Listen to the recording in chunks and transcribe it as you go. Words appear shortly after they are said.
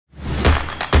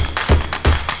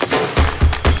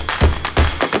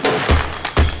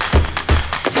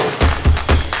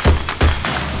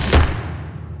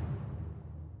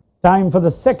Time for the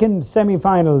second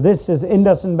semi-final. This is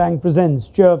IndusInd Bank presents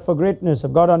Cheer for Greatness.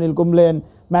 I've got Anil Kumble and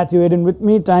Matthew Hayden with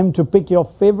me. Time to pick your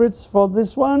favourites for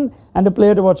this one and a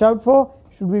player to watch out for.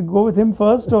 Should we go with him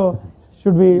first or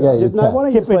should we why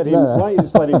don't you skip it? why don't you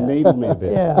just let him needle me a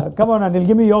bit? Yeah, come on Anil,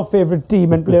 give me your favourite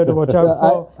team and player to watch out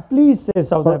for. Please say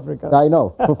South Africa. I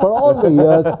know. For all the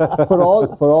years,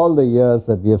 for all the years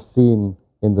that we have seen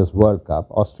in this World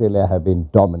Cup, Australia have been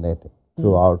dominating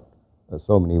throughout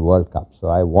so many World Cups. So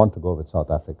I want to go with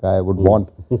South Africa. I would want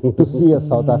to see a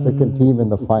South African team in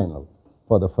the final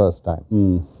for the first time.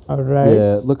 All right.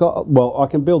 Yeah, look, I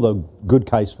can build a good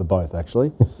case for both,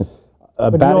 actually.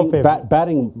 Batting-wise,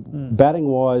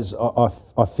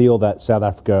 I feel that South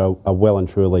Africa are well and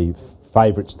truly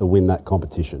favourites to win that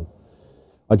competition.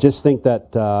 I just think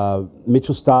that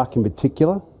Mitchell Starc in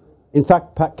particular, in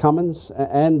fact, Pat Cummins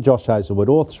and Josh Hazlewood,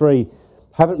 all three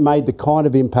haven't made the kind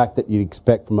of impact that you'd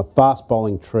expect from a fast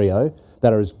bowling trio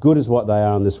that are as good as what they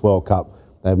are in this World Cup.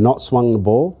 They've not swung the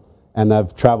ball and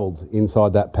they've travelled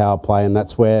inside that power play, and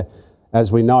that's where,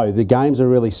 as we know, the games are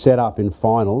really set up in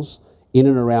finals in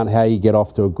and around how you get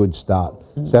off to a good start.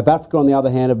 South Africa, on the other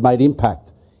hand, have made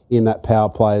impact in that power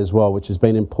play as well, which has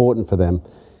been important for them.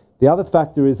 The other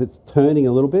factor is it's turning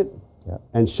a little bit,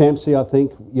 and Shamsi, I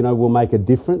think, will make a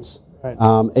difference,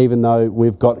 even though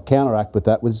we've got to counteract with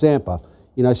that with Zampa.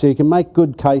 So you can make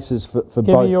good cases for both teams.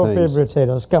 Give me your favourite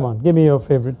haters. Come on, give me your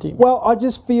favourite team. Well, I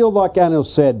just feel like Anil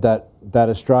said that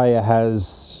Australia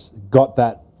has got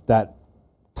that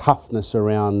toughness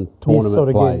around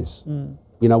tournament plays.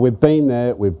 We've been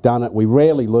there, we've done it. We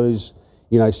rarely lose,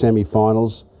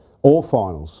 semi-finals or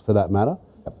finals for that matter.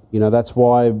 That's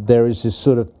why there is this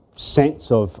sort of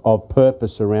sense of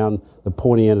purpose around the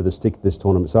pointy end of the stick this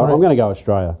tournament. So I'm going to go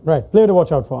Australia. Right, player to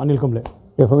watch out for, Anil Kumble.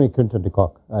 Yeah, for me, Quinton de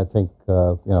Kock. I think,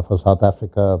 for South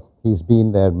Africa, he's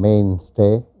been their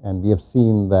mainstay, and we have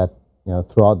seen that,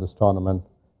 throughout this tournament,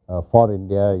 for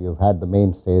India, you've had the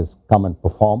mainstays come and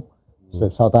perform. So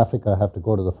if South Africa have to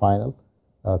go to the final,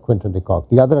 Quinton de Kock.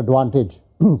 The other advantage,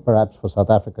 perhaps, for South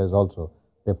Africa is also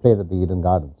they played at the Eden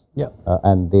Gardens,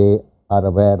 and they are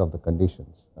aware of the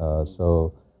conditions.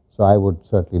 So I would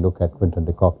certainly look at Quinton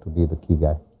de Kock to be the key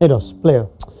guy. Edos, player.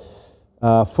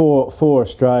 For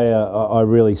Australia, I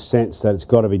really sense that it's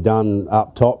got to be done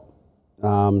up top.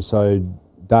 So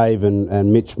Dave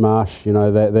and Mitch Marsh,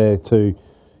 they're two,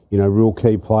 real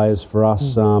key players for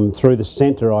us. Through the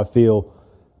centre, I feel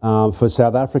for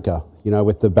South Africa,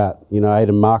 with the bat.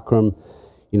 Aiden Markram,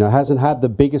 hasn't had the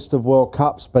biggest of World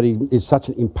Cups, but he is such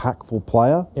an impactful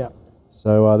player. Yeah.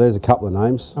 So there's a couple of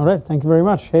names. All right, thank you very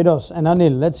much, Haydos and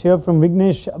Anil. Let's hear from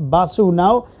Vignesh Basu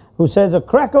now, who says a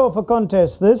cracker of a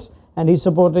contest this, and he's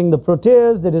supporting the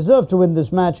Proteas. They deserve to win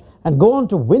this match and go on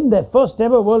to win their first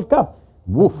ever World Cup.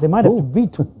 They might have to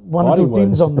beat one or two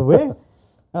teams on the way.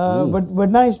 But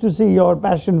nice to see your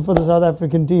passion for the South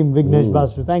African team, Vignesh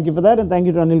Basu. Thank you for that, and thank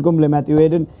you to Anil Kumble, Matthew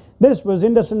Hayden. This was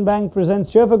IndusInd Bank presents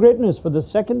Cheer for Greatness for the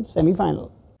second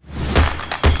semi-final.